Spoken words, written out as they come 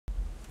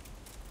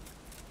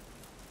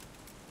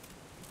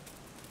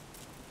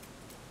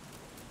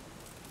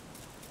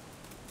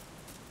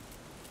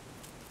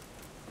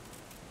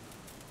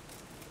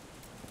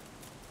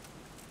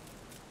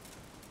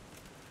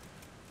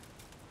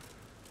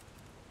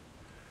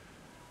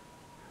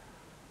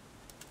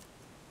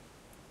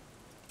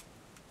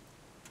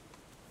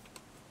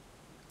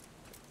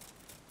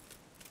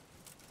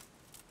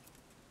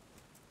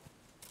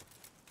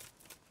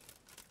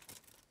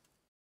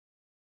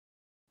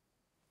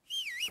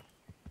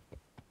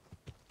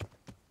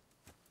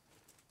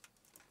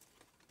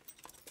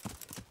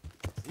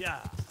Yeah.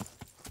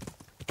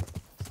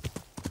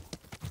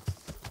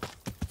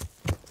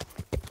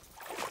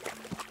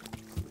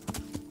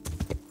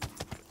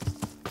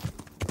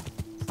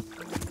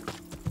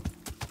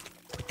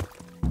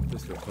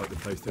 This looks like the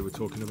place they were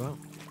talking about.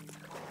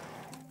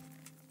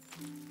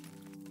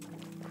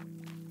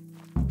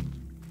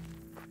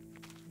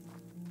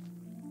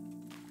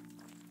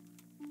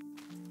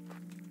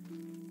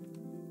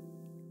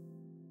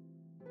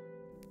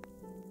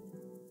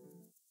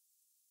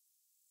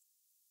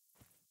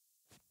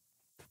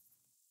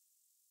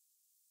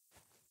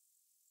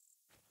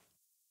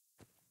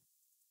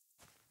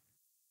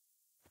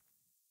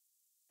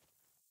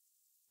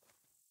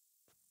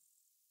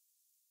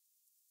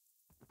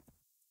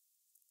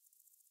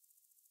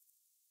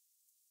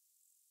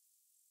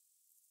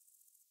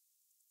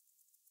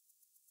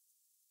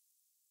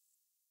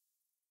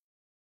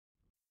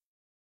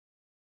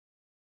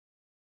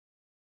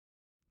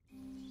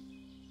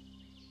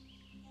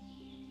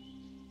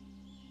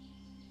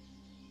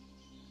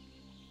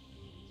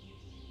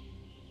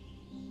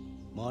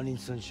 Morning,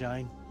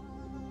 sunshine.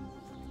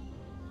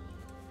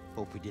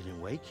 Hope we didn't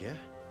wake you.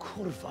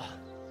 Kurva!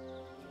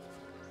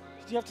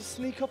 Did you have to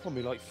sneak up on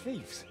me like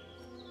thieves?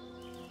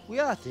 We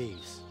are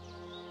thieves.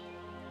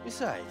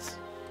 Besides,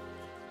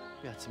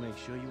 we had to make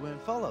sure you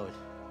weren't followed.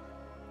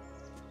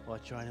 Or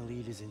trying to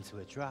lead us into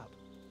a trap.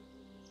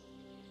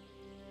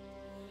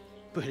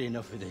 But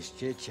enough of this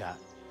chit-chat.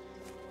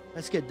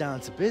 Let's get down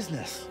to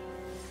business.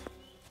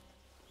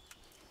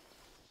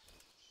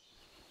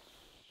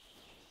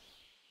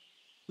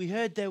 We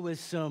heard there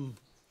was some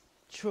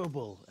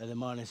trouble at the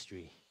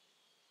monastery.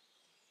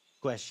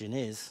 Question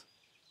is,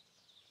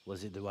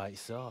 was it the right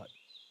sort?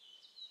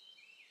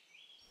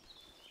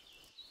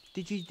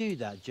 Did you do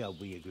that job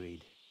we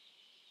agreed?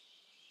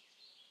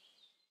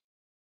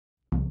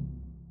 Do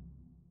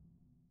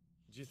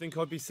you think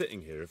I'd be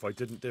sitting here if I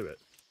didn't do it?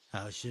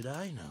 How should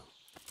I know?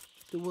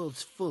 The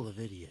world's full of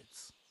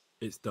idiots.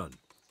 It's done.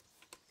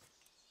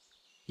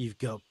 You've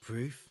got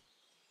proof?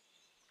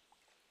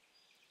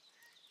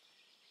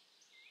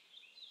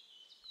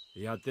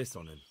 He had this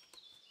on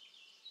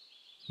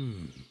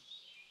him.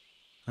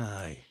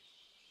 Aye.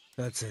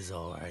 That says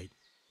all right.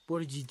 What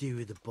did you do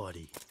with the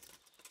body?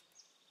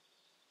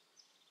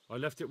 I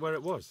left it where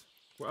it was.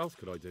 What else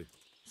could I do?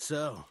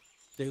 So,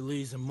 they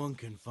lose a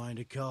monk and find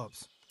a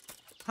corpse.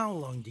 How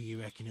long do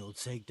you reckon it'll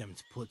take them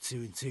to put two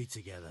and two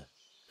together?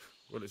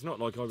 Well, it's not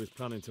like I was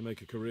planning to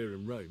make a career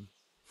in Rome.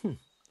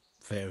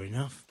 Fair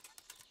enough.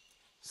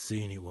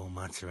 Soon it won't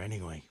matter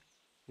anyway.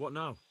 What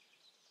now?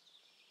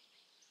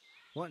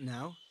 What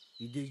now?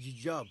 You did your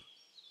job.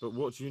 But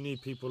what do you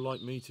need people like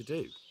me to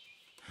do?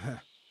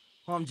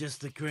 I'm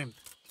just a crimp.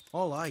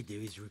 All I do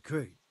is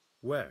recruit.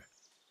 Where?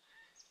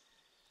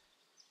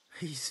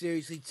 Are you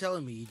seriously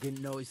telling me you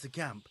didn't notice the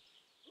camp?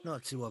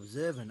 Not too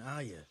observant,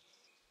 are you?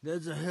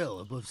 There's a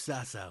hill above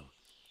Sasau,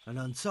 and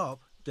on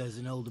top there's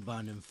an old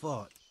abandoned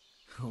fort.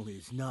 Only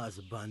it's not as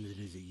abandoned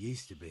as it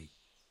used to be.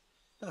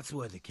 That's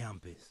where the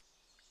camp is.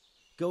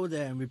 Go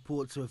there and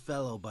report to a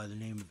fellow by the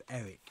name of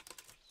Eric.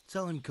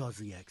 Tell him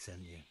Kozliak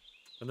sent you.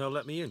 And they'll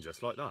let me in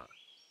just like that?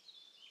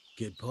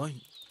 Good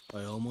point.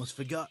 I almost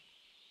forgot.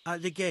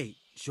 At the gate,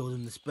 show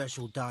them the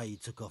special dye you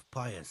took off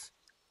Pius.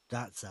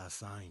 That's our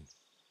sign.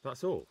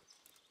 That's all?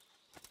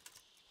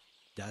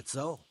 That's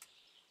all.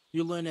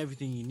 You'll learn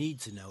everything you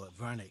need to know at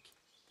Vranik.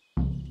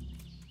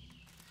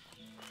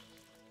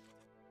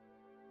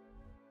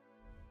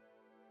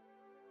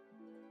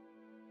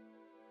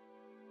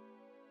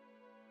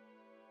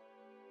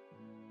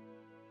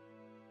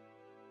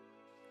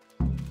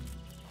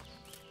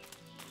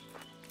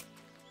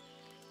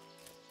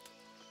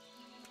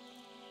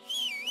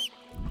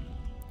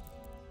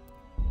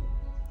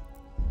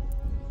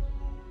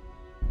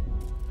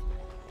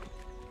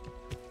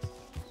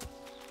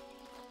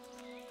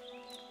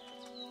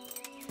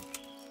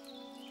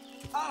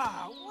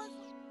 What?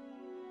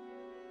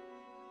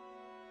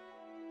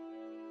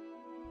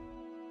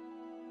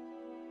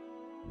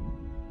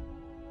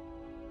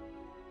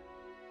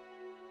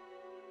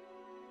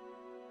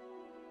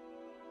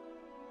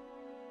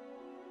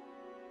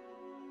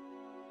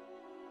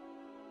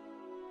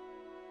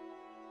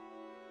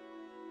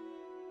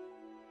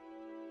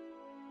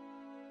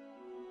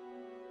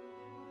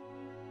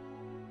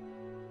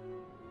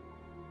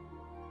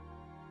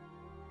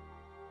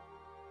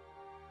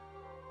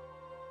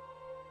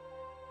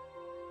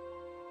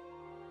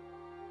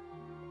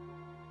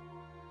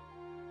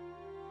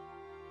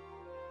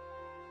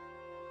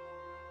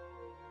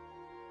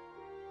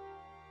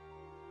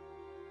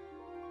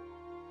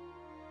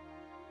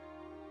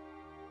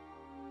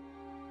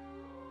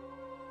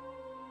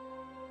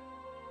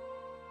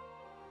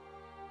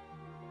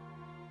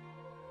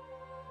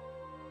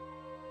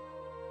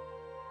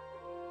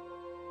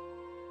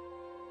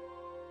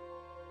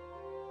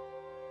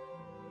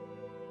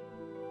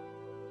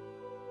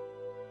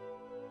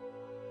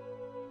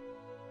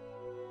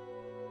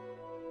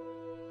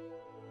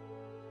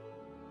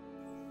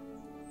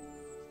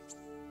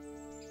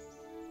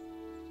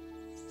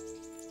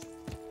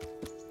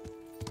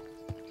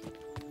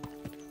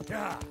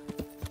 Yeah.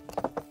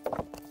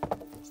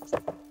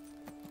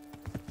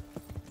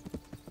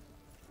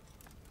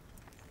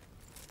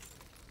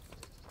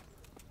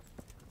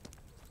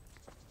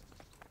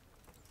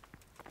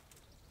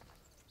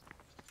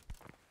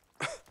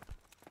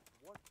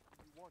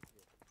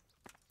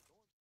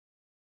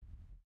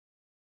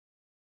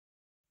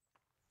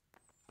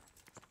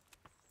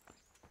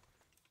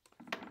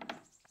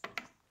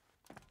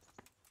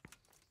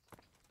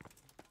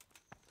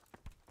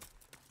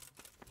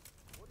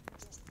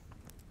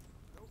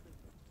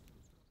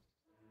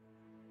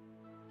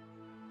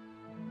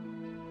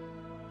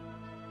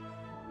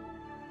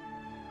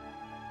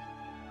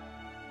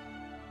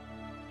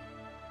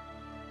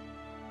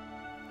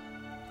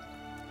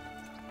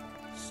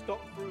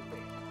 Stop for a bit.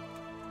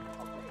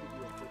 I'll give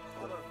you a quick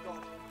call.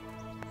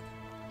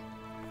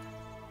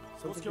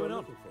 What's going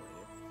on?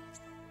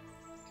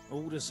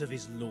 Orders of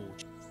his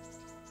lord.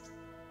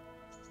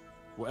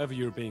 Whatever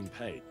you're being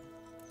paid.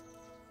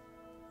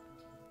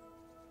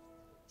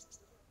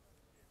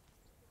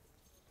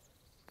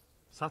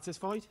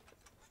 Satisfied?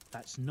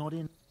 That's not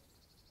in.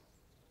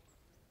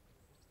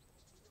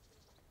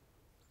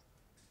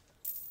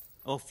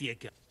 Off you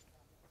go.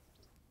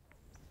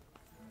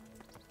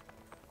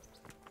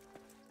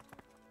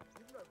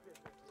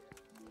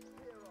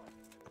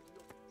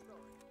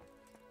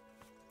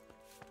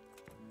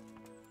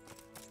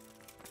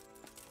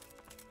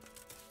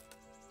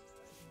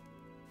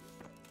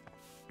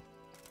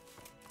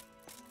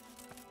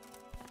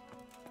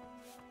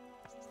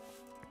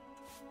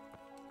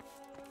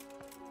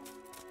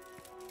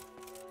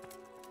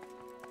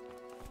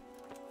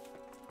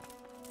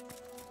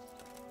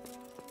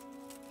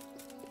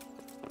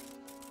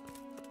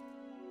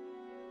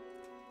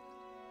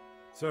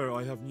 Sir,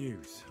 I have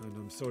news, and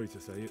I'm sorry to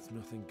say it's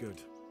nothing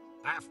good.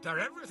 After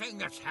everything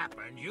that's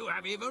happened, you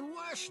have even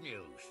worse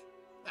news.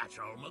 That's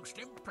almost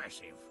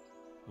impressive.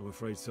 I'm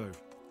afraid so.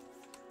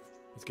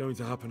 It's going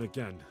to happen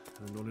again,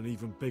 and on an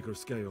even bigger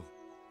scale.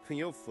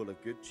 You're full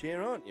of good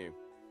cheer, aren't you?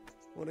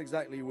 What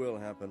exactly will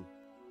happen?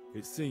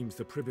 It seems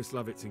the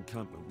Pribyslavitz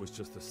encampment was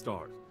just the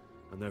start,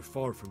 and they're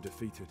far from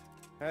defeated.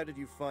 How did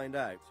you find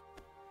out?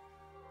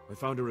 I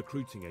found a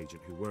recruiting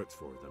agent who works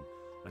for them,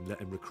 and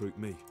let him recruit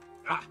me.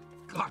 Ah,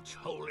 God's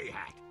holy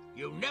hat.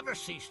 You never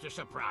cease to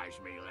surprise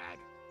me, lad.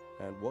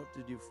 And what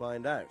did you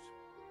find out?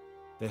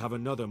 They have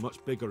another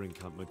much bigger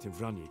encampment in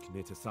Vranyk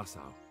near to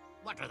Sasau.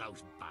 What do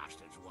those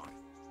bastards want?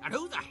 And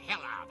who the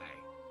hell are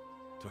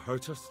they? To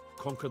hurt us?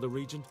 Conquer the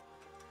region?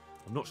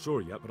 I'm not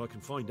sure yet, but I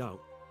can find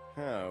out.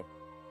 How?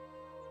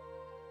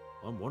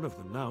 I'm one of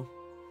them now.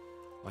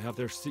 I have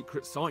their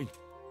secret sign.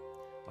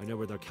 I know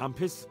where their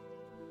camp is.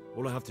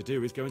 All I have to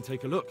do is go and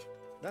take a look.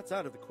 That's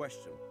out of the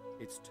question.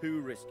 It's too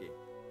risky.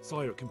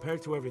 Sire,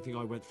 compared to everything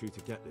I went through to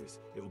get this,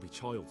 it will be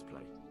child's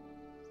play.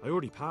 I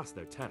already passed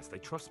their test. They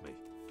trust me.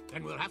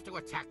 Then we'll have to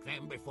attack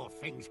them before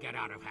things get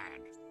out of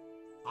hand.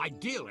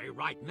 Ideally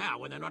right now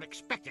when they're not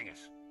expecting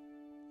us.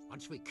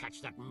 Once we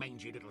catch that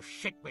mangy little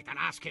shit, we can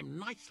ask him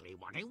nicely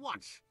what he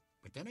wants.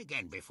 But then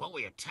again, before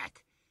we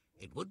attack,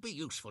 it would be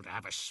useful to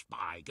have a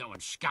spy go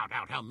and scout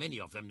out how many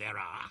of them there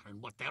are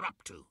and what they're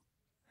up to.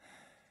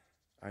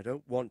 I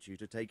don't want you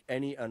to take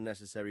any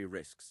unnecessary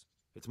risks.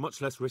 It's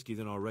much less risky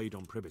than our raid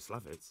on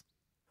Pribyslavitz.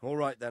 All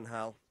right then,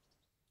 Hal.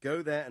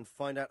 Go there and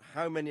find out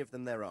how many of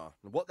them there are,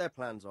 and what their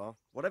plans are,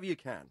 whatever you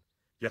can.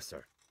 Yes,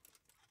 sir.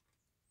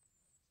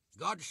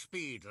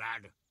 Godspeed,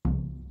 lad.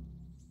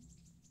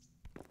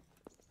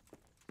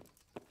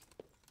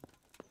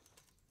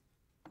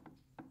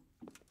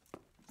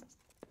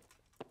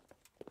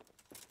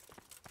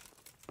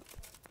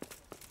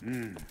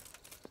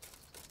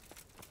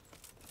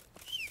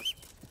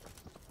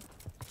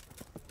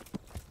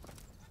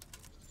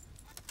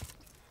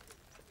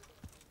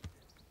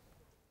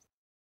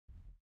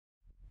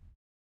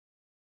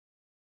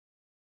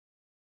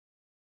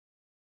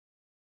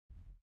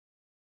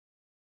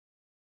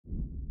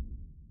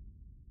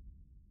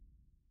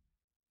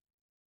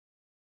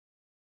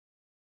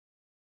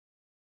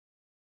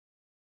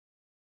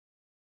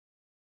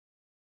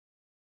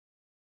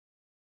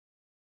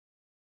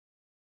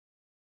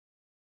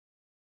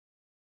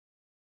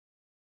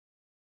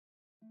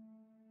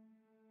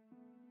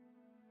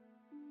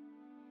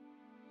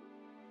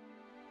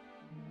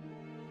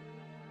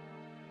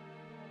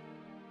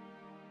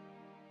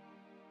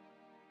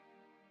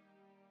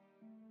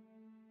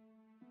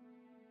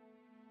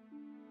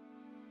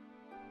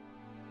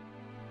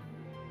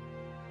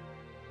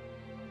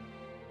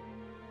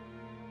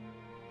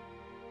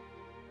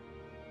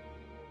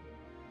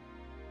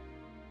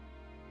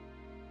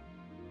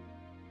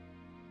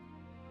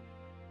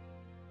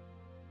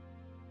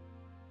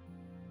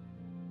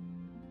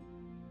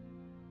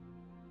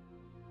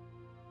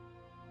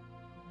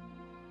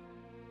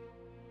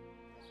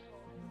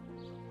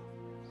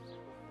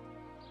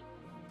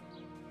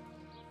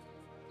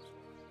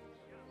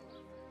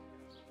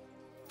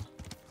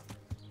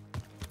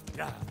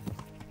 Yeah.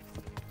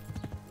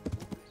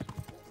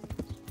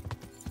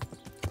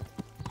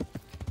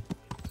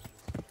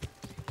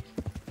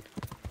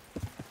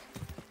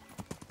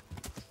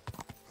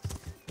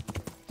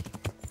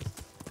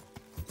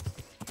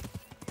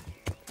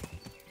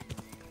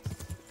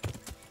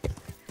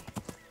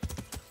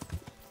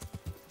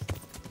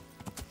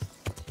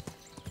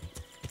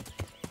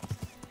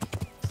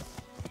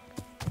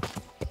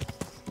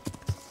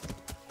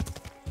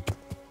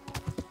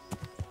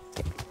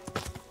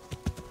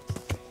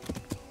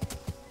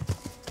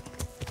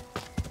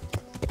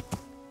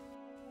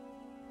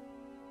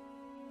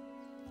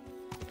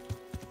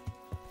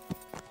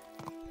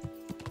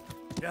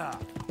 Yeah.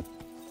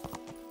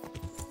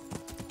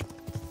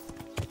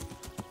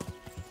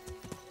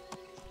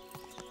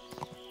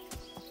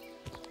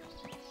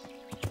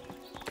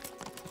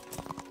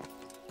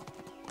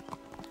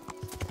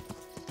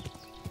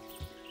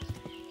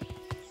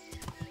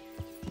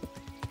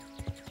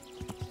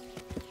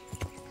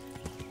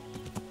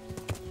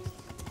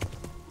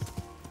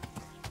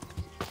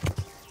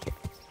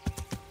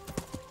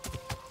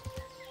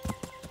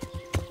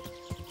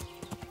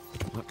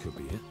 That could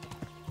be it.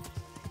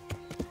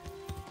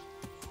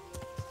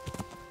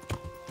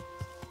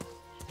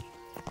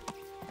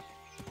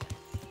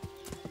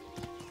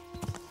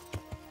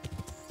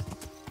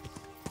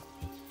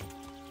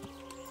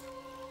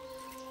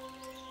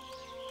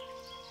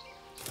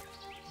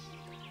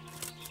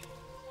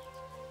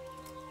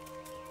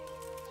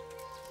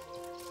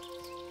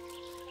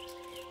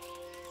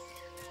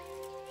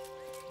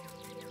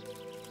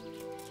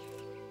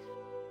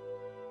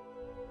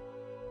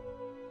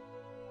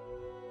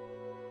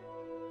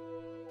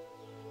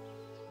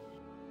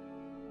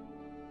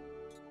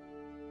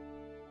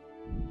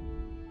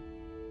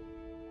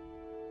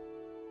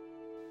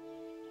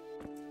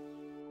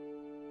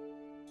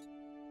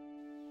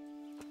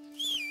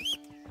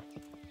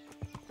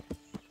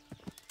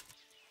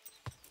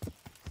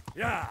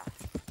 Yeah.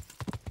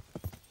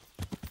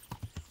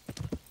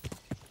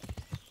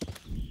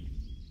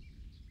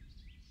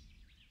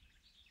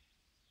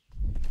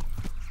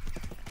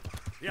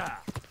 Yeah.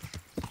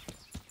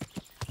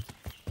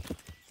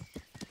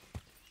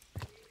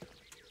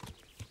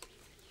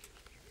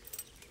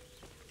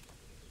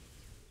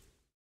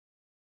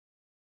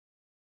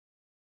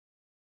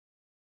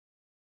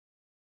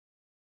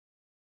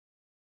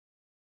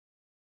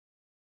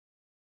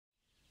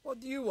 What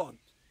do you want?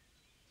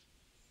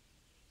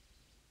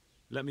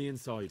 Let me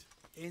inside.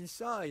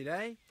 Inside,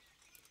 eh?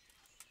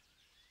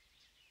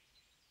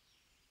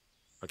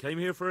 I came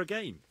here for a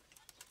game.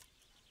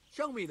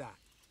 Show me that.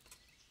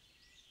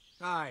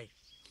 Aye.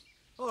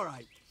 All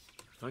right.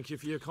 Thank you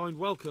for your kind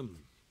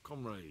welcome,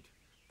 comrade.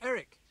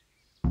 Eric.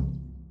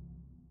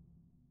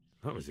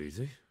 That was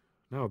easy.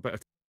 Now I better...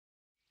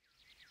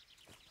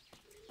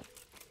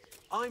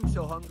 I'm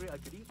so hungry I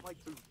could eat my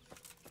food.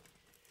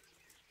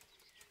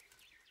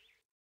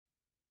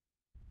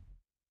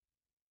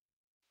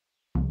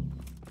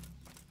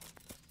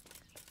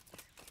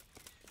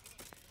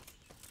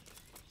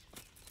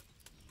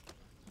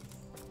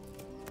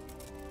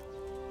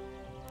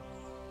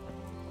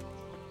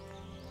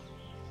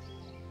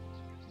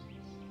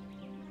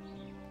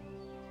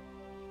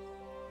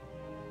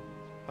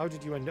 How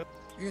did you end up?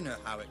 You know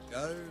how it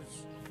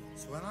goes.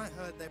 So when I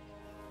heard they...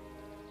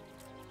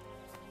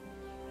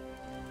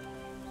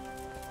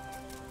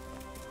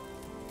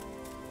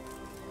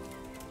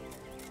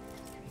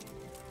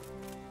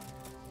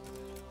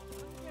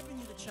 Giving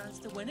you the chance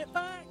to win it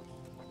back.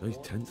 Those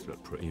tents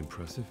look pretty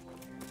impressive.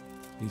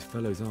 These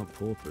fellows aren't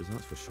paupers,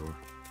 that's for sure.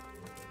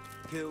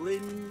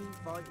 Killing,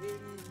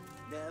 fighting,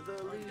 never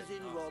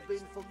losing,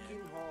 robbing,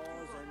 fucking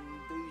whores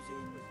and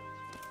boozing.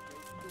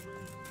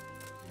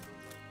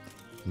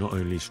 Not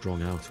only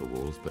strong outer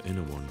walls, but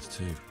inner ones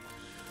too.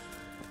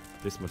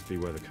 This must be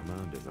where the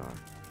commanders are.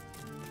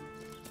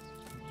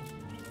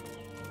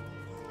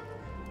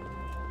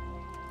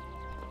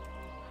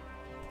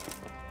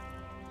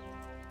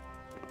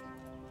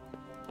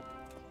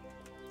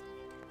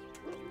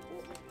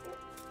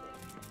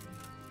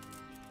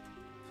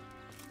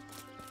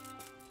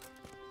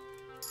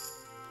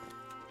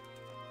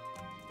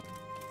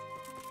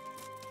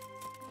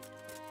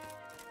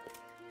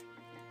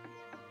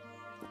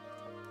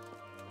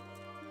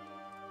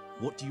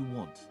 What do you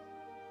want?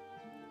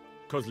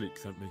 Kozlik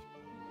sent me.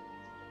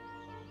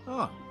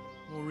 Ah,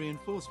 more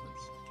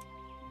reinforcements.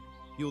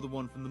 You're the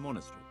one from the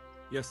monastery.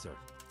 Yes, sir.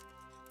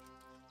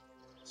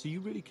 So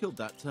you really killed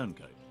that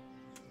turncoat?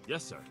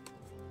 Yes, sir.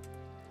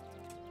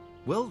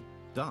 Well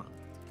done.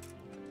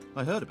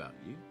 I heard about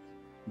you,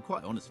 and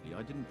quite honestly,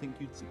 I didn't think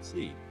you'd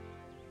succeed.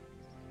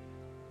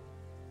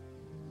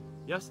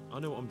 Yes, I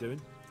know what I'm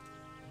doing.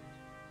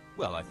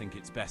 Well, I think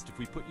it's best if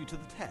we put you to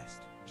the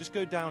test. Just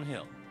go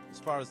downhill, as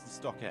far as the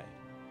stockade.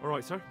 All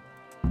right, sir.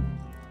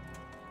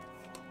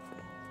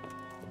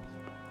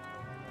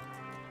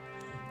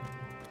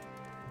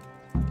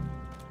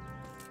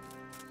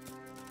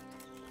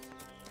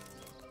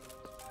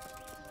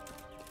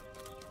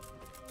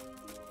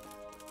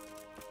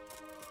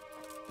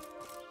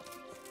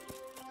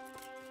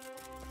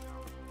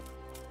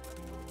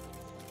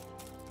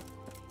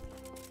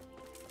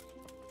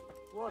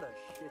 What a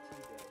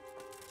shitty day.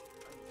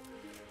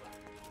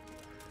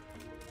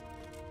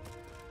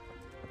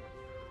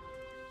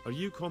 Are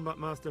you Combat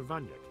Master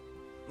Vanyek?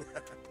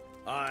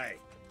 Aye,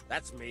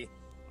 that's me.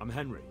 I'm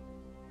Henry.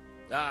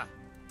 Ah,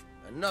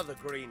 another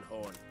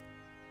greenhorn.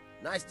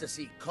 Nice to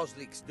see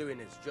Kozlik's doing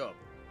his job.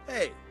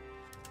 Hey,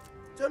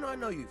 don't I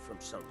know you from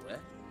somewhere?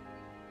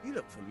 You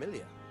look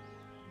familiar.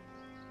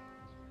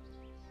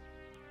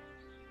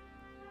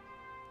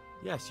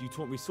 Yes, you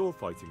taught me sword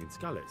fighting in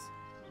Scallis.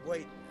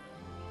 Wait.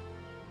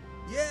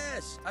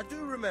 Yes, I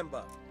do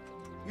remember.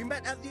 We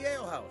met at the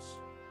alehouse.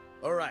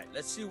 All right,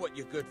 let's see what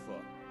you're good for.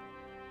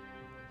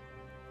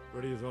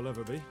 Ready as I'll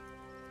ever be.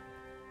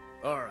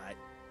 All right,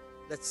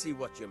 let's see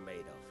what you're made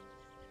of.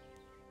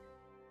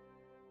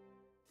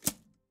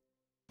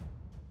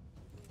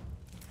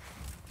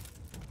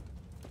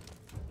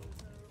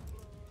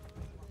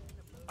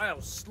 I'll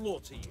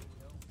slaughter you.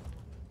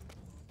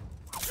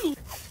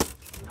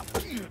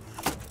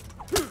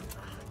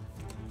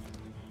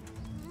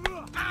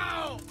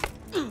 Ow!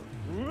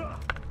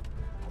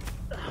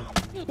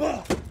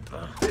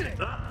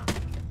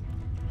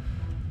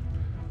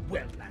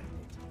 Well landed.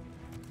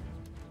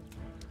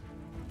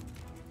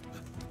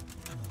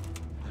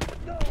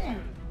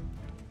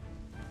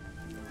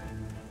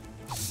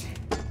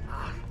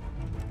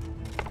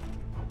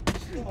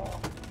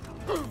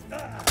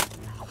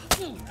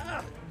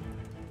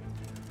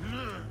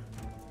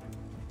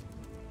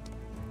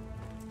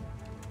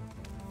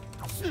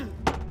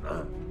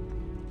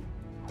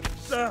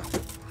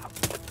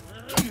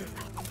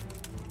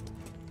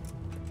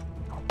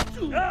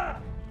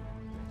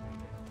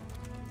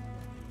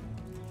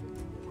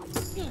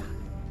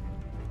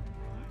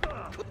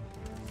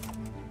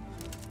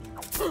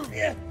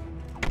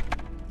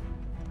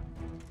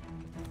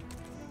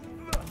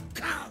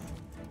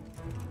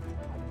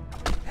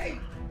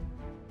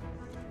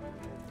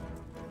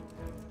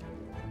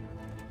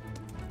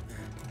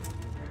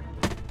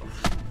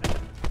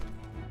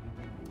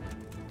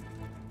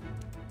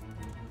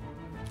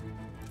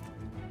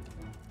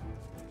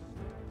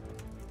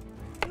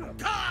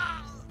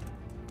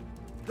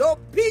 The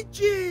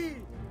peachy!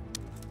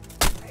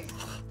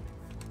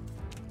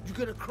 You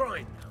gonna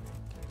cry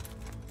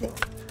now?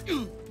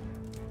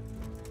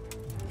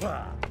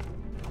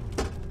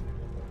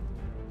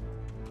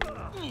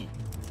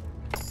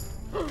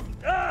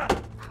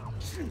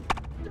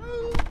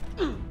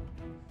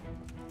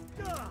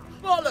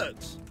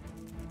 Bollocks!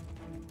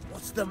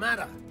 What's the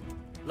matter?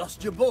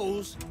 Lost your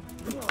balls?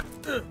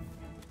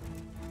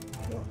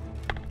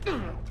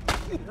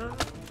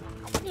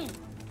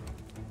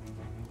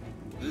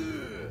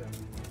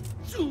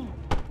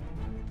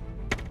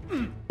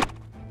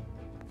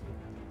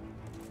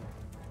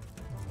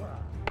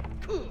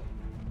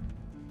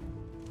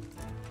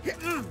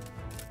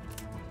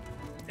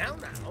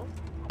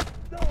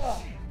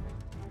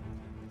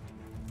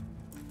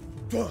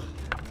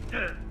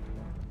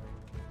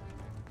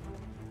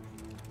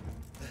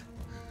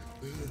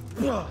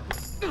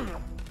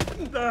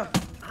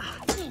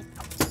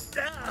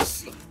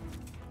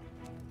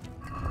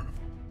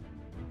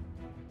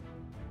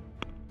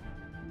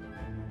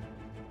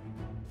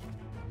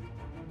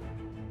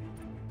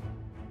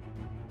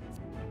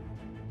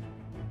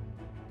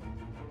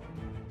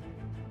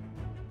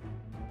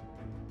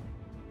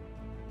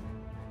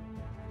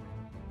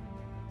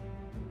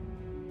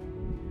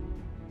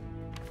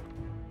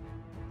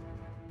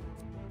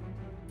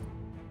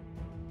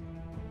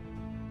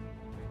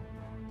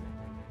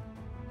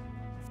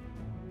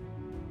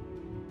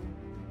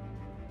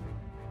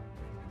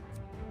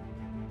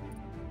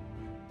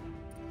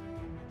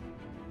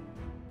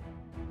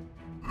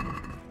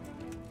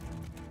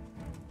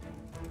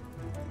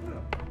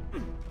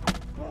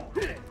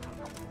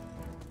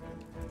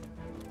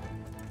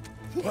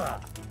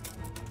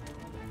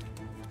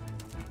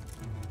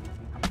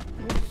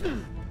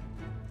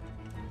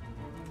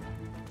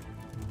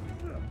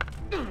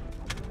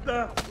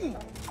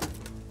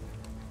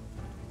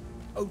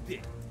 Oh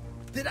dear,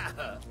 did that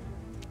hurt?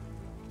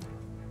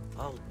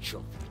 I'll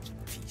chop you to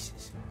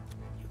pieces,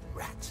 you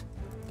rat.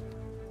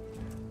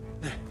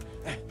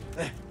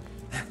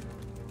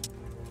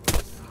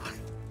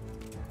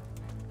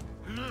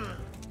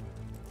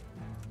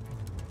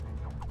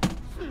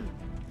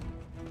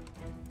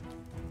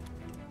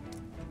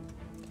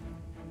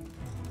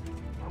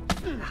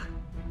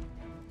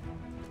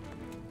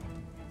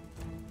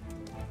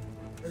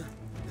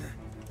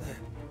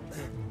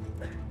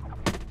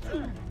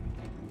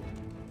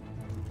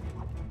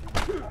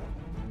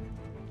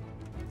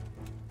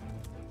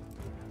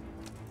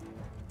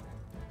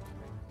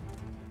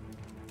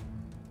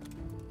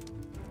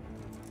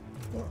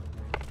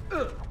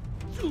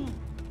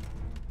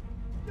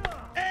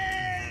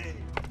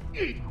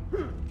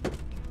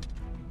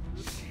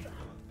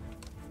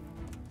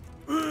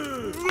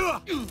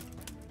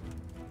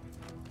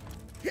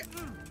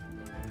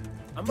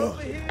 I'm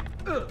over here.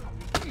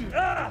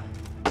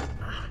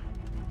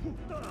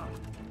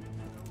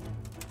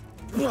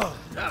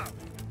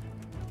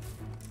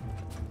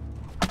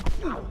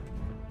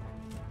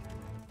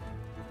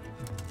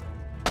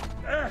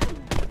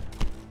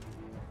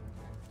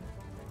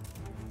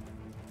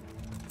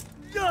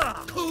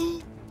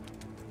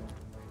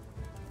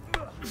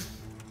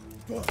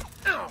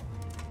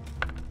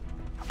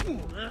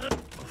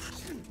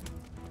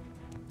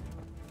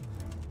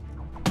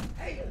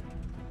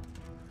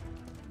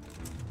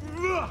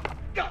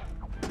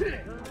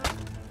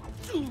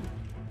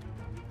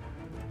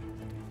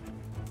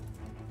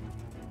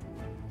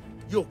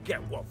 You'll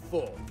get what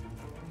for.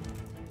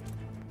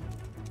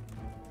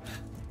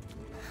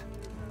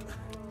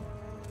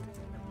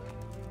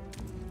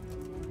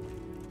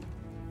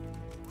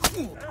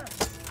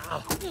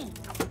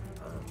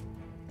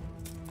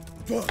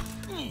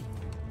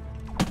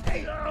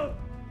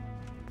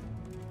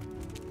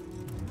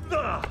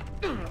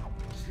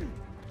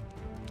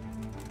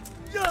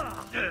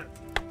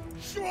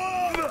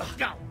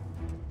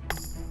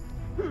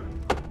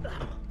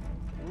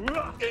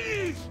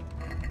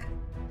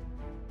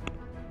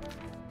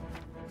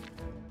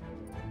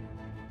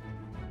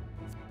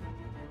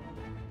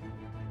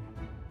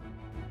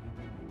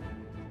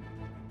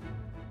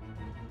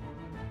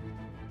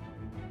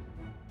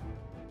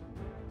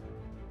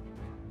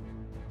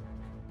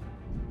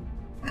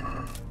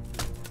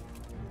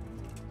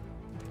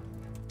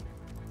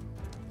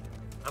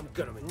 I'm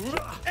gonna enjoy.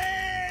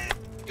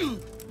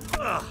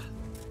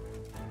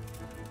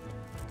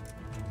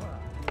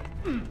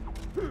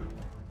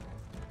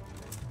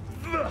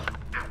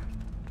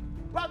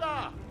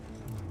 Brother!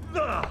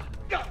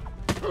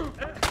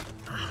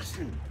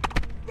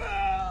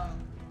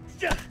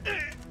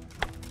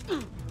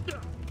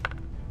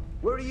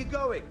 Where are you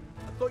going?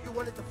 I thought you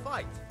wanted to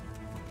fight.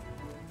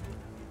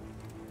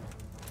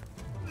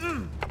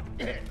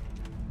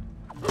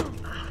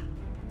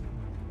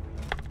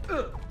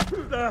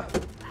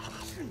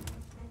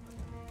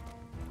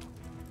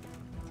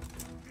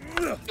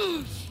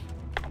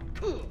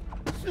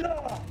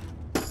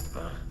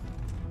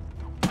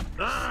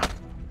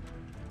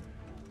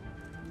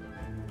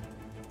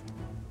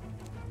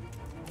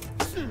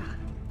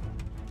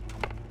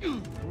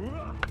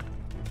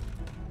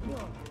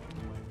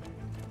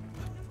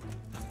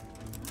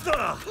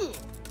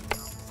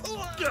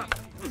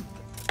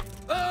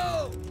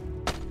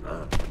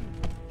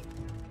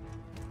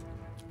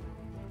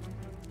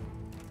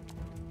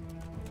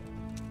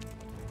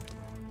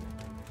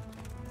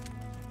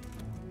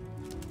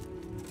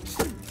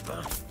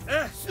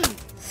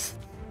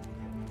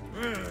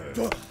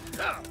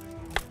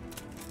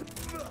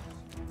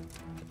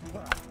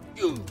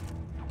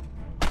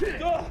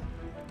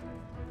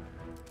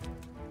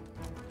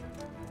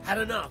 Had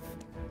enough.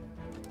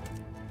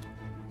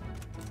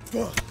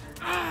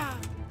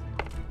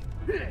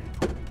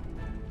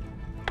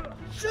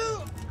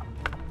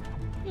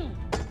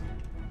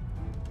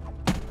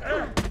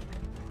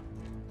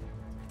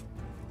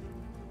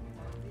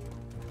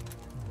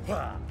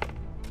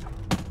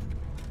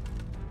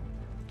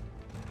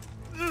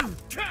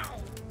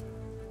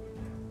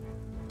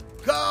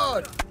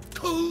 God!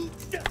 Cool!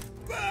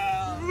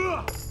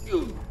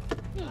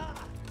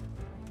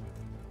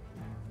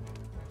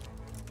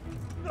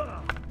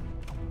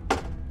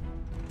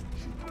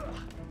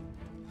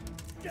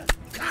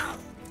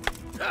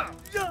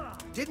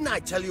 Didn't I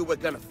tell you we're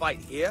gonna fight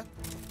here?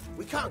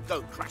 We can't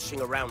go crashing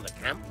around the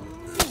camp.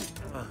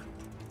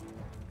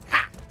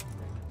 Ha!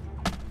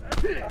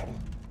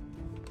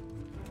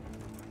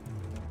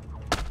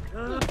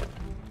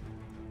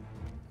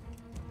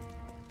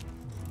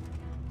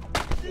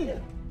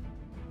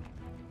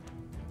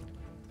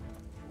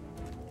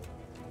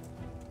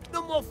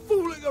 No more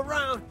fooling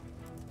around!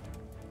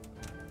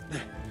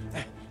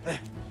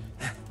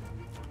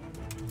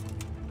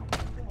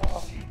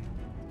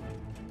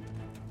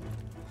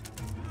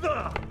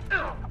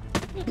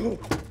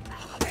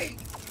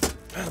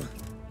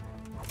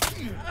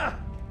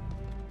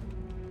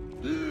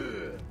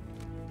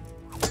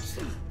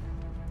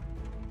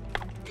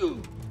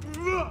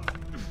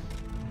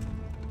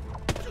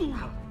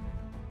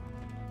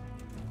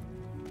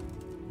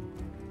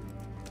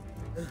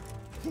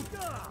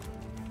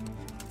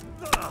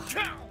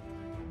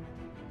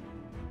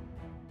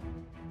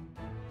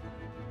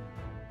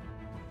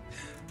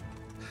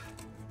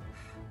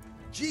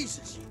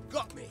 Jesus, you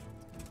got me.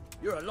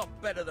 You're a lot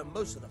better than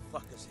most of the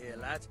fuckers here,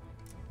 lad.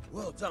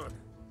 Well done.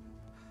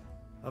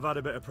 I've had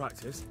a bit of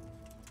practice.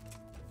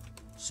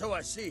 So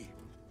I see.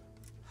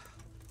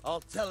 I'll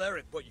tell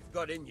Eric what you've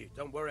got in you.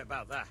 Don't worry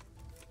about that.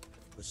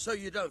 But so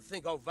you don't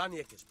think old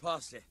Vanyek has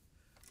passed it,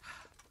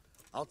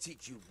 I'll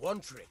teach you one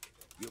trick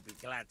you'll be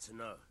glad to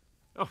know.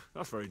 Oh,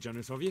 that's very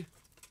generous of you.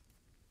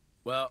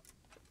 Well,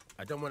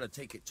 I don't want to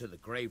take it to the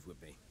grave with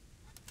me.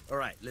 All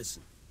right,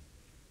 listen.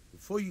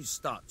 Before you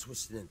start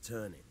twisting and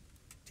turning,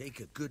 take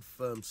a good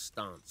firm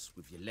stance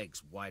with your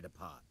legs wide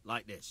apart,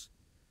 like this.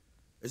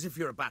 As if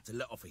you're about to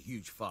let off a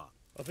huge fart.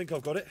 I think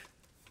I've got it.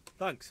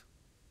 Thanks.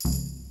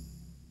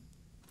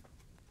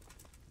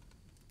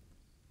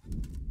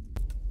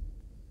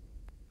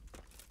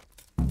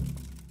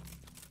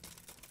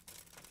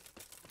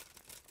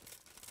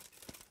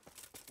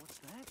 What's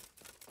that?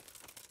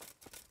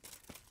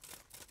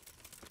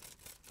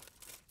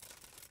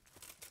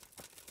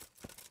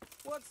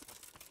 What's...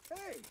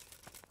 Hey!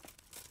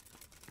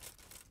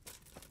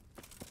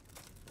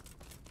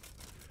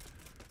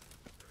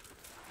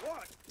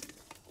 What?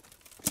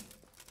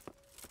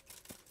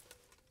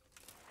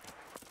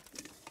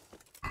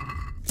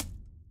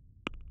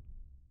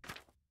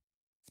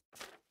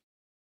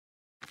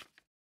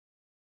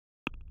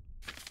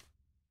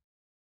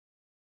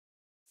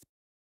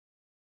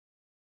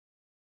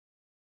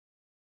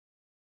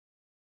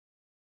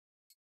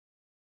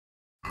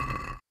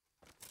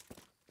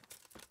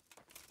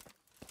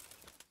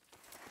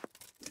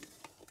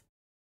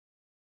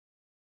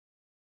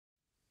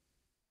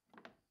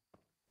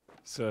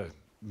 Sir,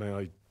 may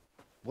I...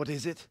 What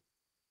is it?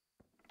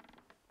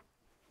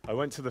 I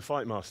went to the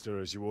fight master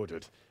as you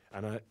ordered,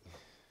 and I...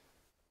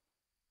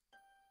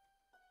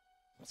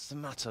 What's the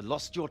matter?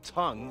 Lost your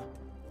tongue?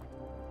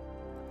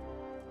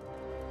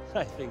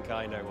 I think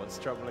I know what's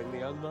troubling the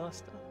young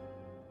master.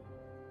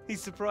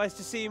 He's surprised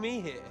to see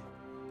me here.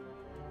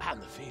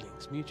 And the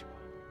feeling's mutual.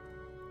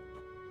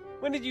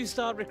 When did you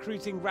start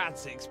recruiting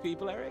Radzig's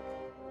people, Eric?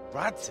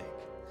 Radzig?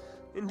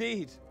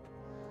 Indeed.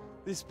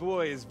 This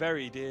boy is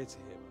very dear to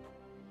him.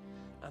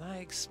 And I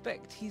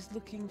expect he's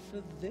looking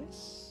for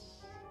this?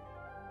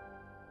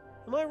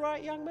 Am I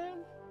right, young man?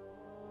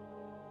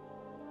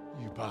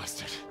 You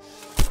bastard.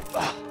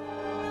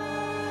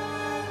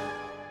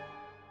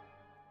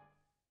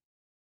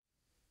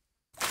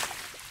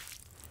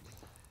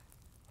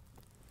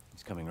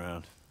 He's coming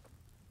round.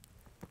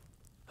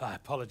 I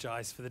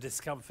apologize for the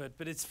discomfort,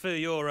 but it's for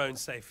your own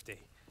safety.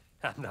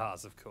 And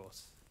ours, of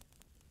course.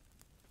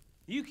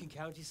 You can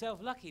count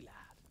yourself lucky, lad.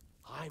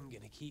 I'm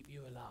gonna keep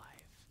you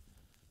alive.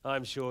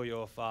 I'm sure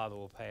your father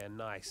will pay a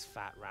nice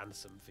fat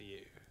ransom for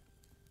you.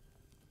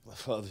 My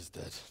father's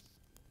dead.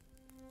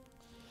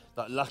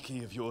 That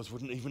lackey of yours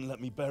wouldn't even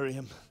let me bury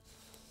him.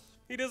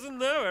 He doesn't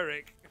know,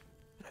 Eric.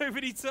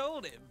 Nobody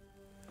told him.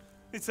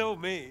 He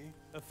told me,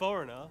 a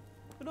foreigner,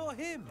 but not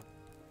him.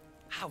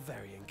 How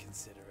very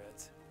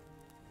inconsiderate.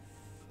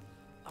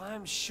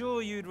 I'm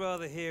sure you'd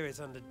rather hear it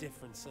under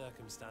different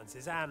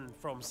circumstances and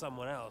from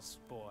someone else,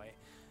 boy.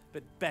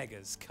 But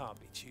beggars can't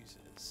be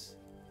choosers.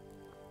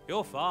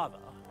 Your father,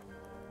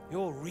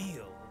 your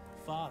real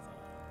father,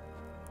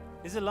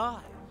 is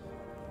alive.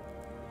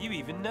 You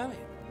even know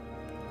him.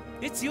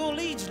 It's your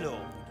liege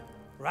lord,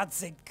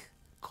 Radzig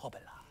Kobyla.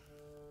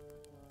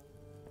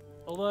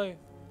 Although,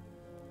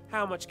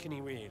 how much can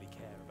he really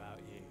care about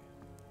you?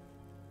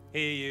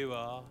 Here you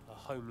are, a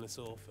homeless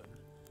orphan,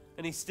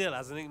 and he still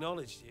hasn't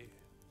acknowledged you.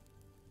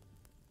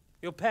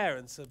 Your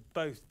parents are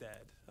both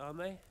dead, aren't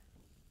they?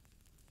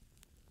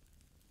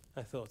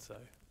 I thought so.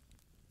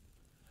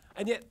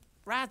 And yet,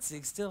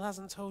 Radzig still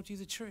hasn't told you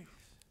the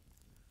truth.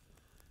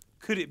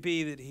 Could it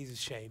be that he's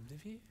ashamed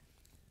of you?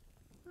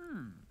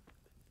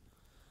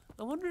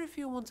 I wonder if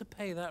you'll want to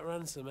pay that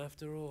ransom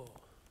after all.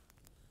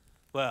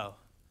 Well,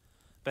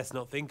 best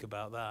not think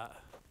about that.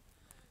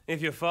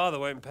 If your father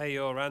won't pay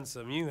your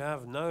ransom, you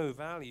have no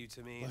value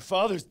to me. My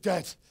father's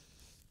dead.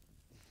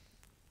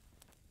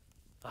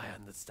 I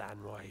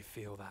understand why you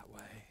feel that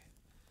way.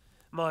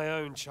 My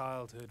own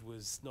childhood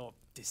was not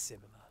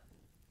dissimilar.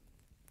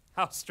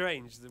 How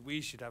strange that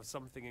we should have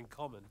something in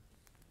common.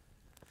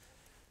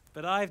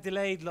 But I've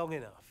delayed long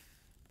enough.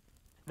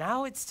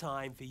 Now it's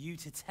time for you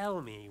to tell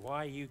me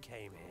why you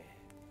came here.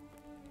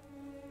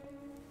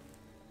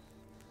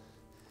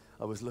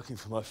 I was looking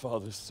for my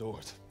father's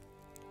sword,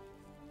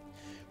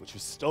 which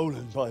was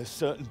stolen by a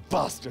certain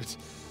bastard.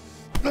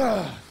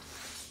 And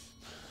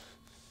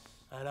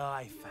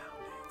I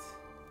found it.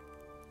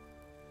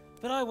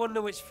 But I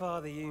wonder which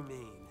father you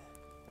mean.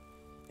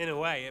 In a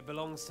way, it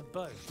belongs to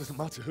both. Doesn't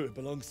matter who it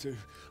belongs to.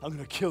 I'm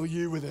gonna kill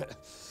you with it.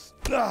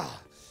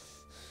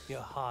 You're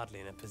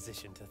hardly in a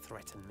position to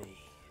threaten me.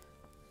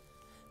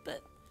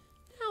 But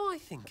now I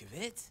think of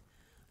it,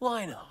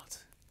 why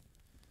not?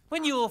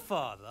 When your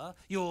father,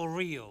 your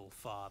real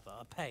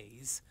father,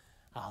 pays,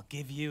 I'll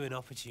give you an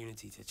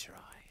opportunity to try.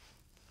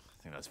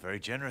 I think that's very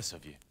generous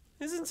of you.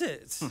 Isn't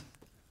it?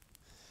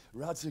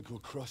 Radzig will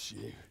crush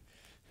you,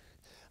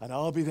 and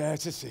I'll be there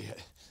to see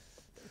it.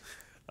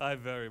 I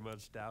very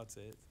much doubt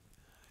it.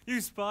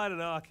 You spied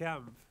on our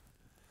camp.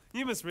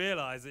 You must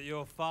realize that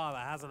your father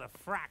hasn't a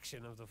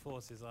fraction of the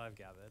forces I've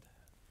gathered.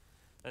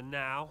 And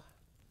now,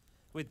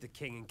 with the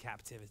king in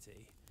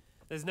captivity,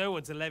 there's no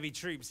one to levy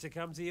troops to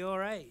come to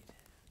your aid.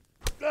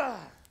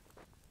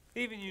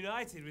 Even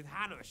united with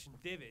Hanush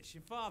and Divish,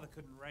 your father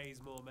couldn't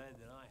raise more men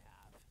than I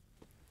have.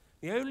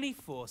 The only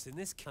force in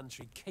this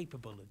country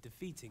capable of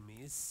defeating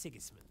me is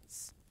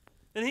Sigismund's.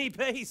 And he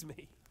pays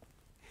me.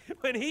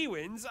 When he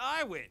wins,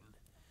 I win.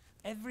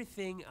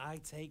 Everything I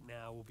take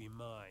now will be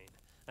mine,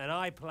 and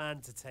I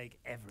plan to take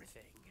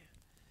everything.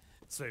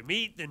 So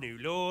meet the new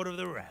lord of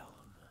the realm.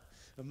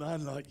 A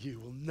man like you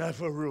will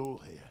never rule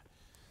here.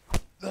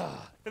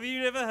 Have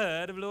you never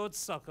heard of Lord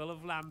Sokol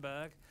of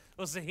Lamberg,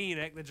 or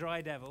Sahinek the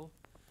Dry Devil?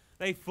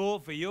 They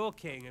fought for your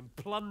king and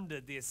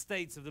plundered the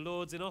estates of the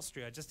lords in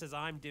Austria, just as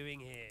I'm doing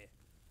here.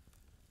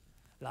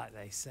 Like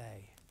they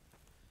say,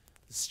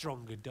 the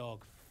stronger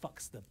dog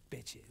fucks the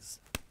bitches.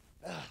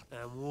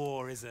 And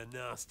war is a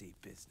nasty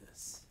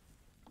business.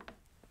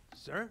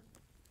 Sir,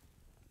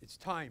 it's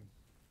time.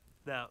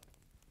 Now,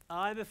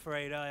 I'm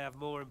afraid I have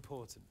more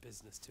important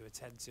business to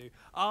attend to.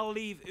 I'll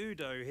leave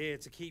Udo here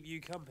to keep you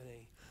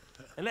company.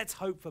 And let's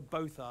hope for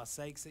both our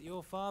sakes that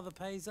your father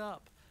pays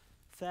up.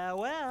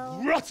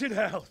 Farewell. Rot in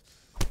hell!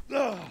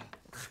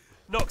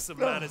 Knock some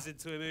manners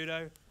into him,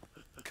 Udo.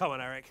 Come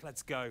on, Eric,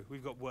 let's go.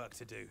 We've got work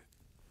to do.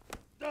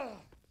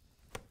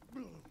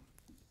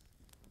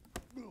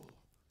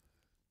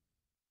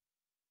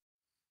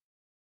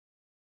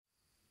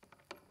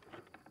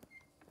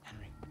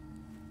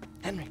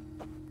 Henry,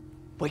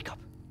 wake up.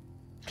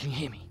 Can you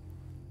hear me?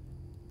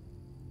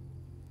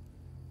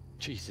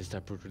 Jesus,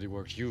 that brutally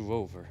worked you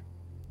over.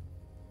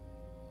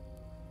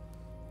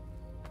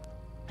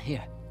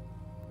 Here.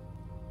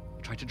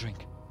 Try to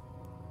drink.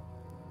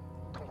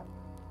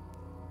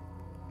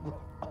 I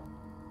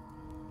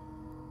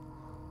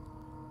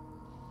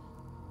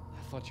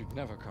thought you'd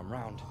never come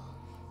round.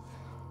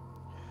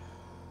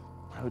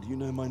 How do you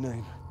know my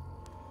name?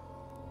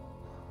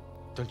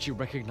 Don't you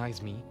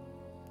recognize me?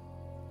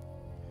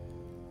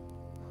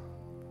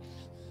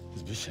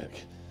 Zbyszek.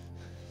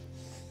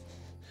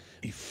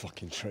 You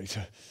fucking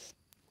traitor.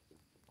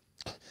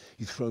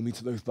 You throw me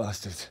to those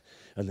bastards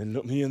and then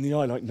look me in the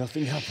eye like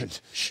nothing happened.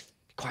 Shh,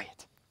 be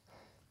quiet.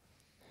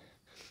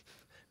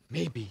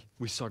 Maybe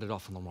we started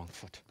off on the wrong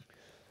foot.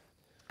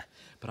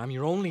 But I'm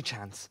your only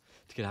chance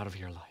to get out of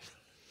here alive.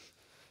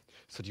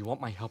 So do you want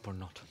my help or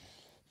not?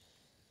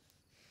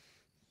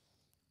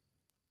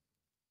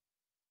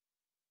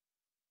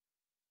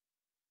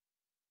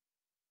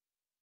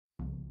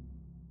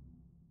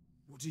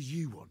 What do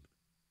you want?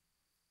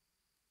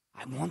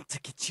 I want to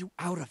get you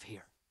out of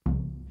here.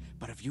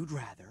 But if you'd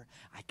rather,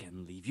 I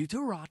can leave you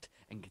to rot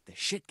and get the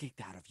shit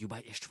kicked out of you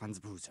by István's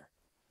bruiser.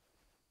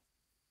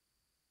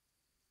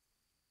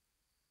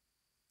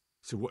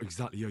 So what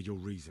exactly are your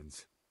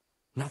reasons?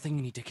 Nothing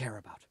you need to care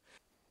about.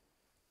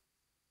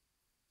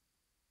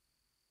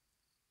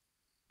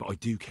 But I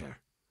do care.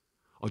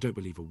 I don't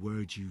believe a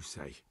word you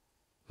say.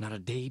 Not a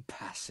day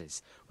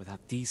passes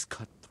without these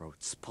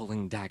cutthroats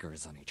pulling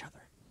daggers on each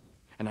other.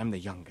 And I'm the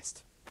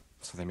youngest,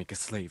 so they make a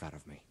slave out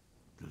of me.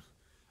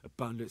 A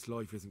bandit's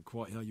life isn't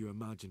quite how you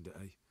imagined it,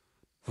 eh?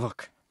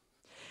 Look,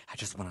 I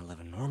just want to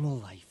live a normal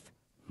life.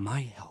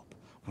 My help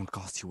won't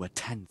cost you a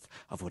tenth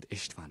of what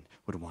István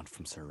would want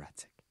from Sir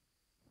Radzig.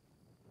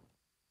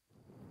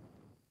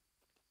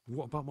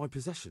 What about my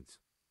possessions?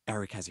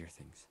 Eric has your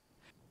things.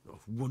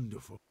 Oh,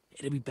 wonderful.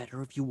 It'd be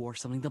better if you wore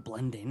something to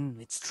blend in,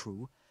 it's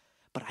true.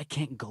 But I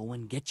can't go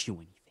and get you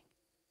anything.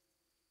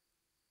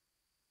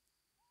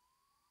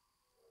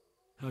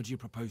 How do you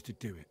propose to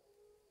do it?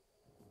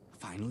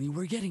 Finally,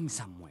 we're getting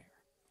somewhere.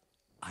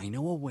 I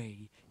know a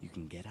way you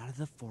can get out of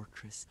the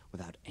fortress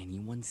without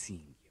anyone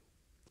seeing you.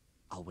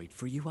 I'll wait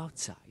for you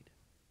outside.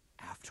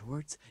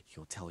 Afterwards,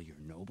 you'll tell your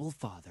noble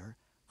father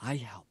I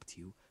helped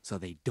you so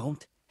they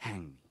don't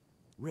hang me.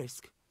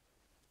 Risk?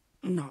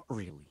 Not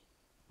really.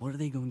 What are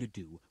they going to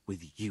do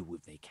with you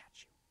if they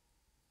catch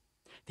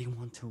you? They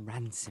want to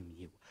ransom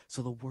you,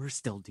 so the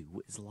worst they'll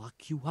do is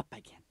lock you up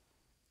again.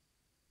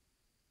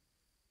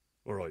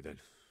 All right then,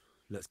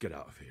 let's get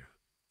out of here.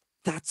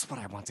 That's what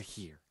I want to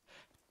hear.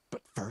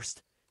 But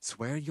first,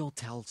 swear you'll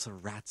tell Sir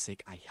Radzig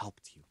I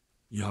helped you.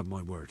 You have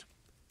my word.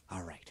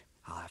 All right,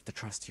 I'll have to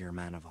trust you're a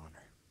man of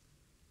honor.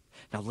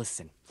 Now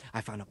listen,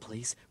 I found a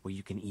place where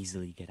you can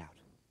easily get out.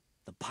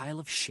 The pile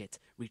of shit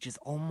reaches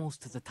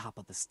almost to the top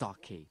of the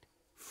stockade.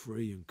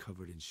 Free and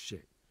covered in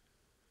shit.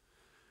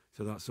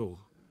 So that's all?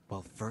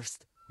 Well,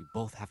 first, we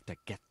both have to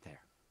get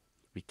there.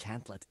 We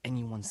can't let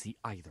anyone see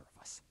either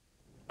of us.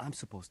 I'm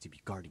supposed to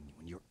be guarding you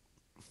and you're...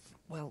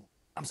 Well,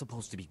 I'm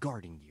supposed to be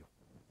guarding you.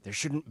 There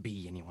shouldn't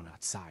be anyone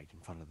outside in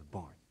front of the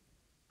barn.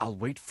 I'll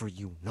wait for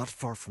you not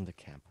far from the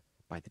camp,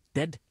 by the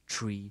dead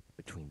tree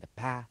between the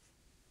path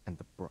and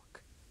the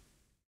brook.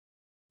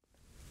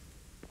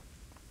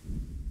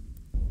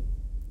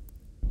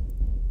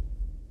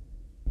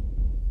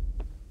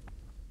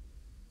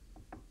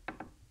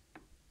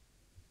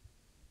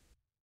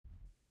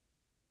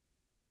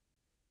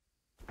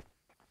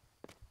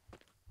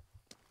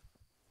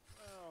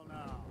 Well,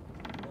 now,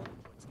 look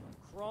what's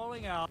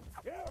crawling out.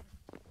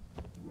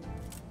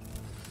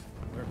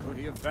 Where could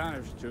he have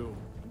vanished to?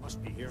 He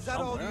must be here Is that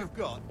somewhere. all you've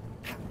got?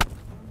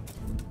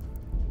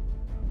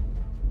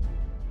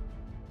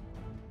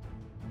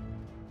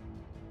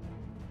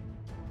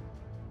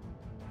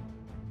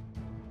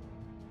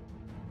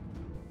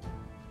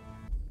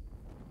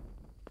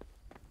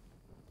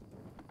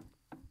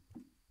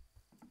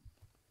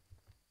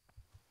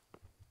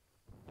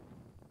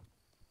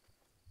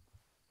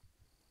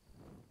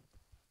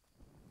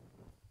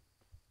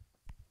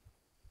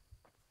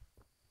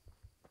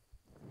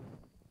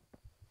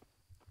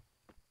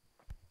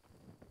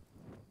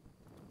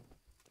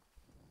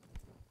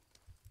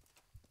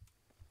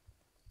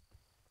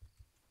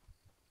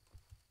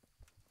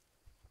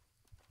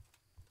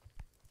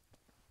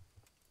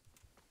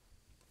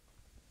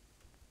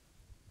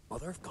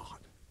 Mother of God.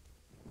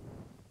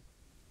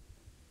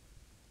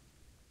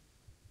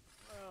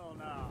 Well,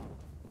 now,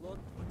 look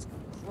what's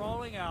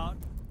crawling out.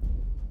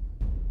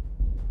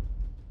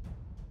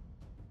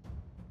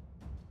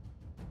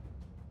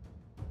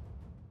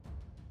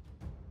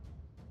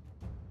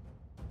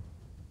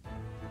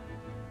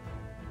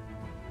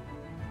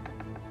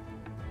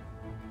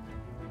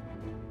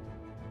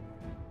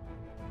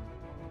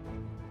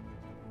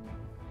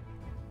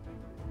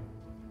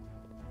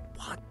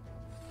 What?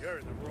 You're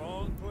in the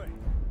wrong place.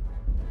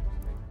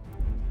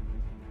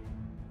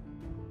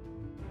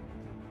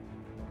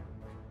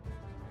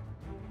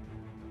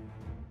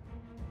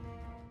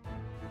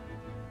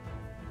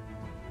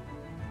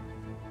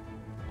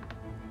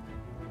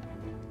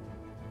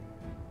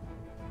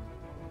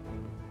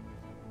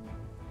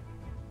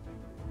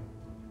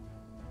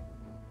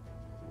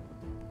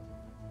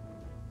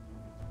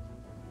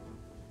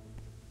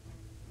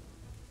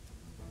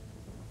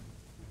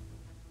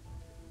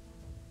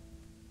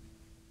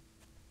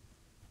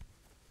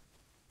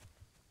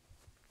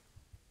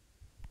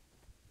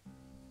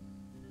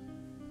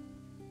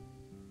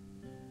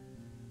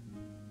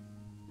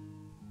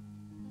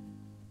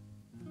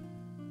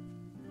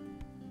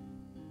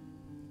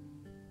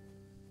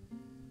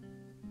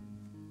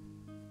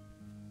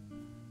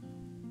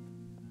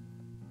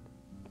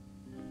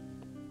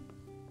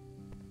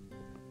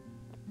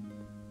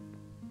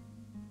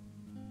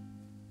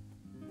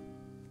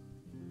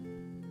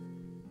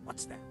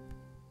 What's that?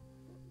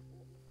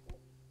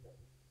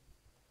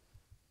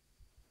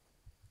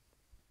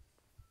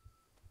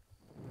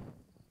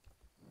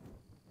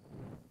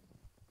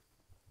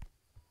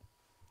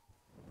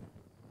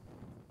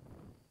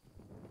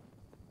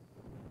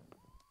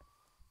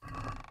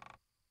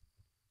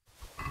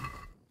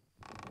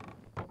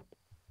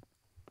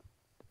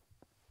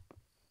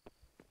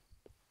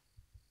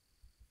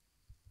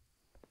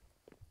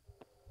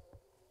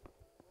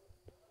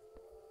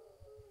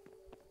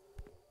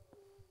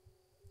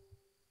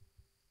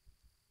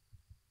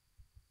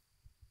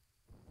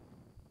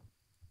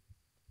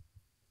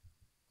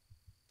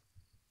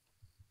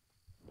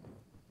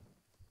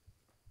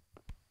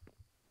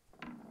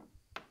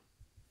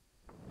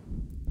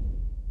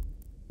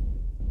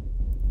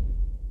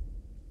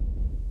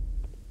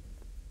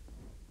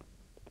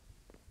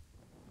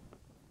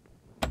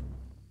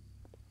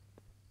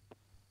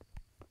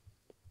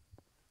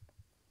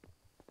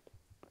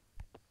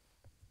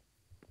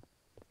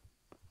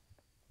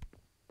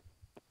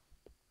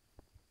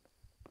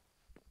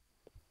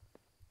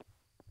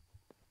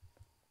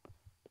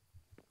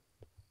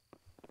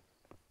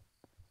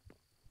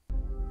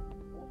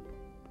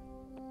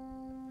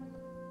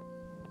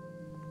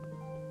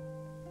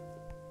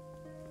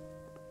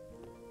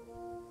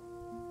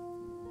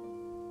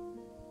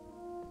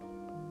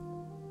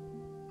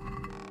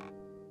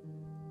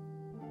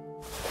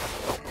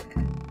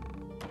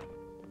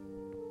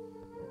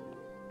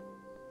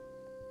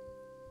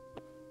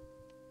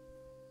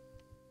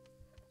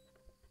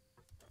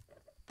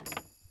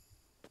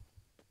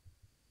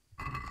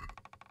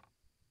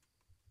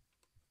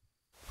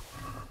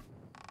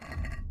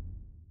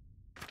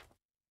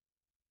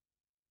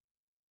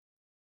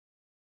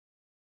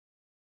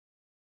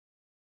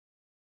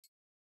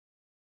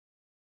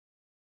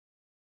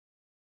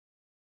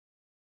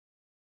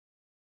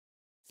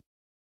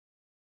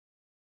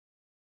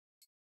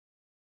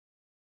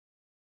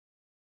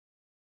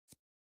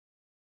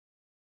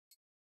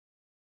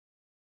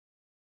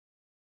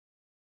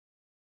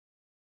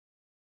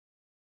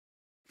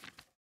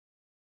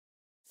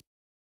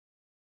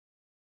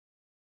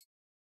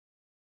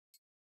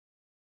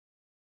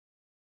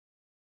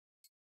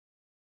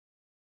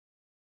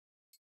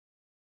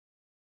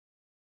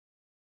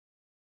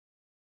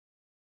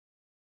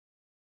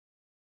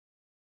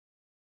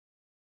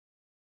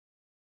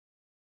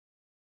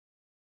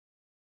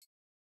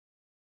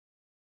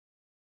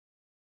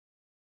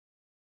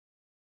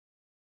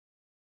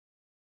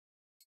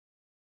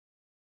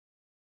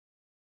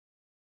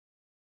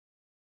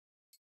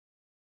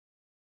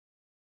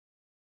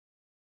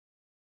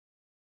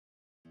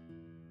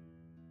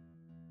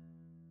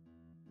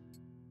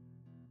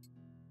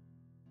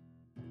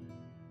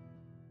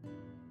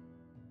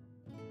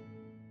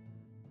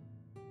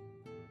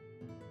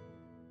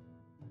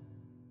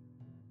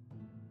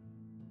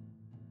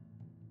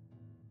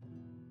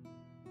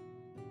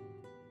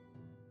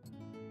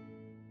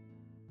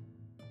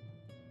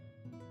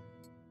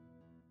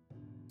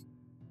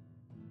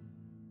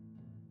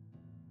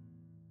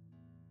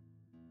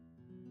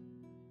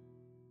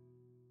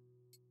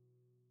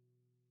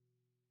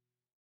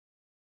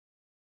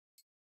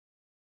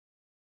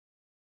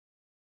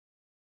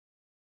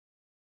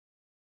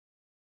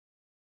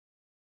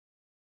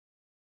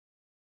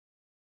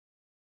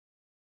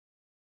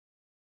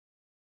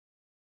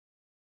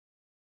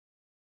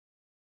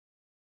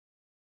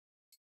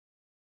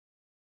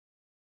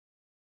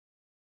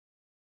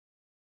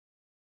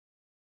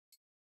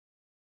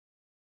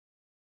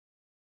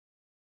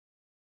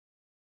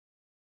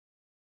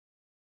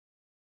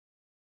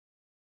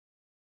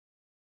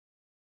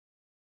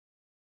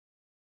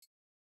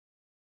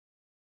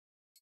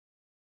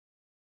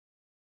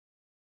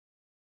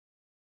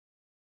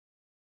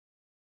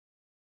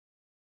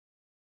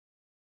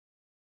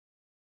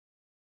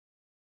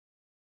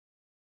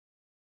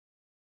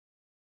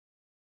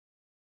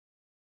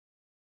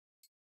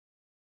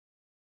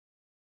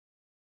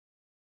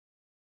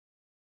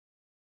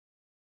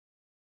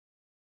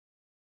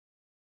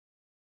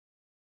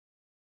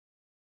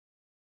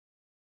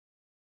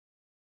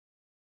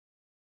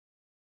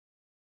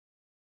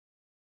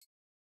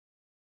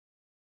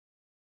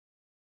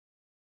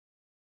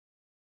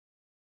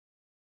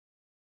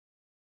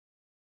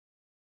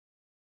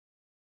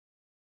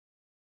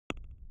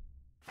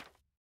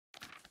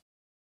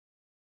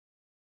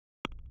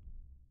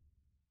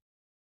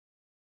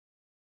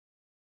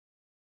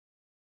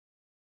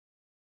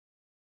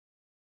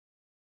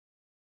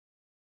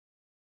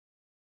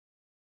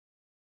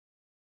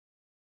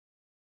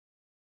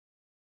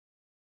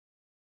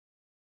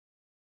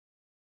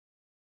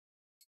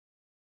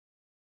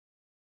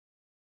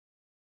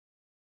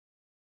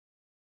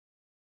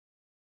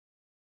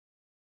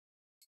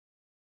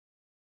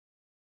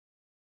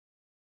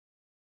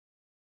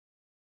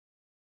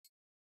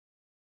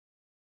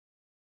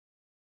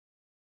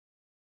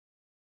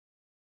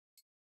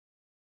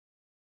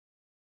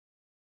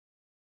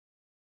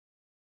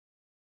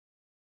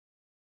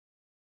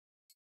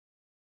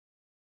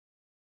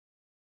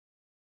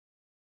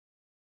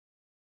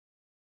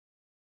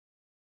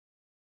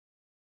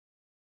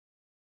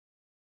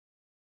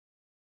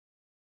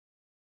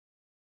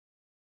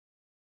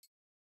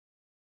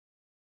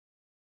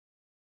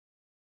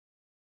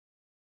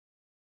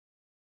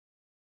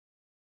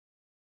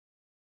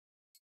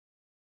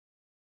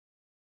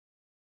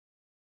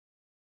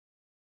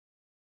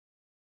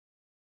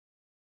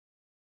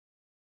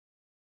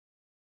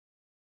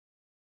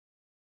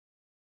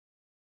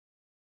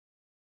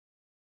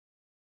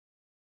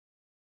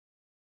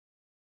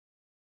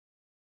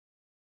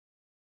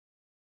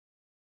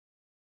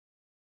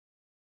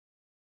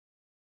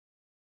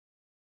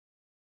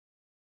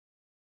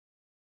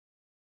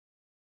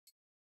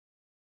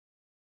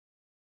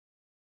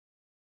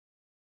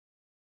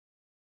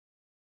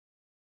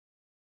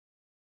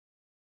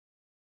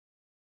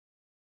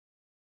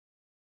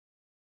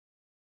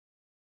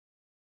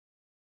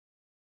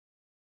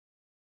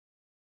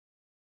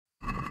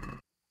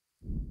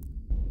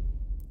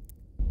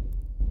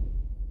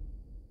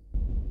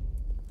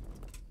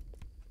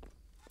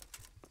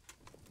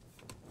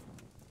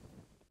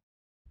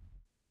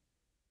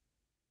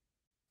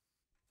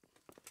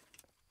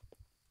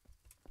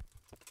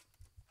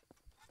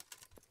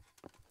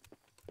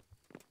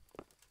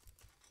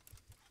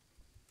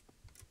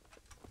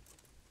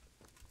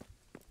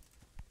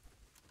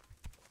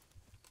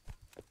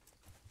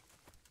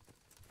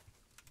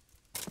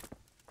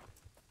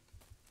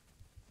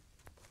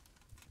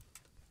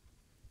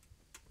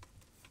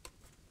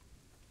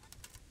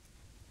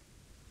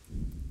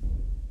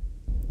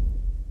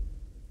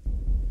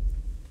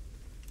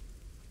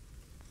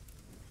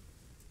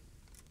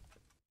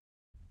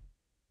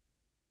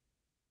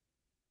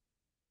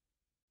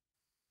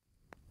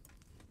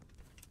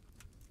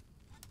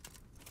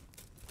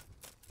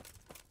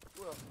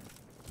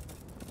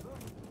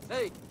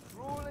 Hey!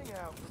 Crawling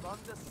out from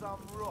under some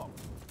rock.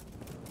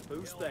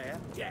 Who's there?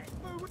 Get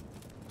moving!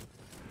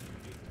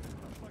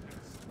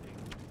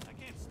 I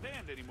can't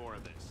stand any more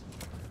of this.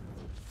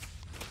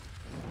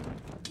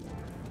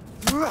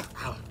 You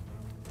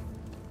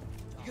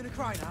gonna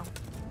cry now?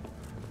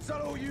 Is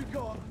that all you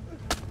got?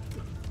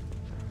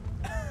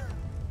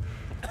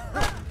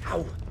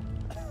 Ow!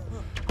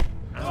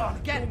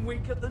 Getting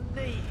weak at the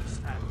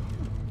knees. Hey,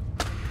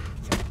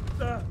 who's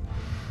there?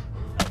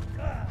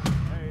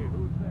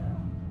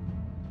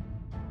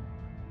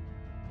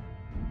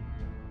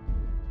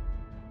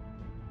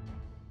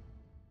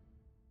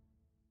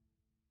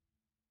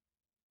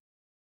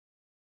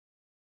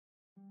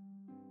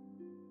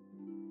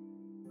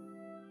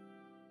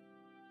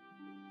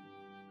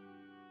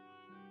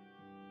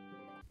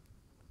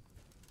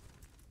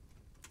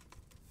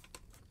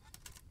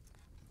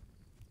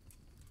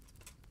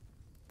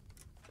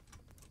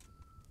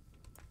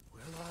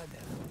 Well, I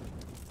never.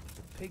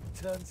 The pig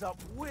turns up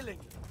willingly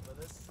for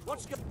the slaughter.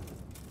 What's going?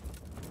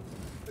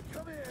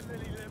 Come here,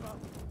 lily liver.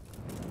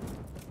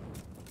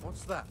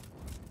 What's that?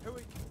 Who are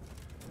you?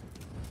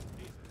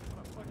 Jesus,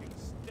 what a fucking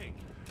stink.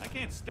 I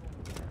can't stand.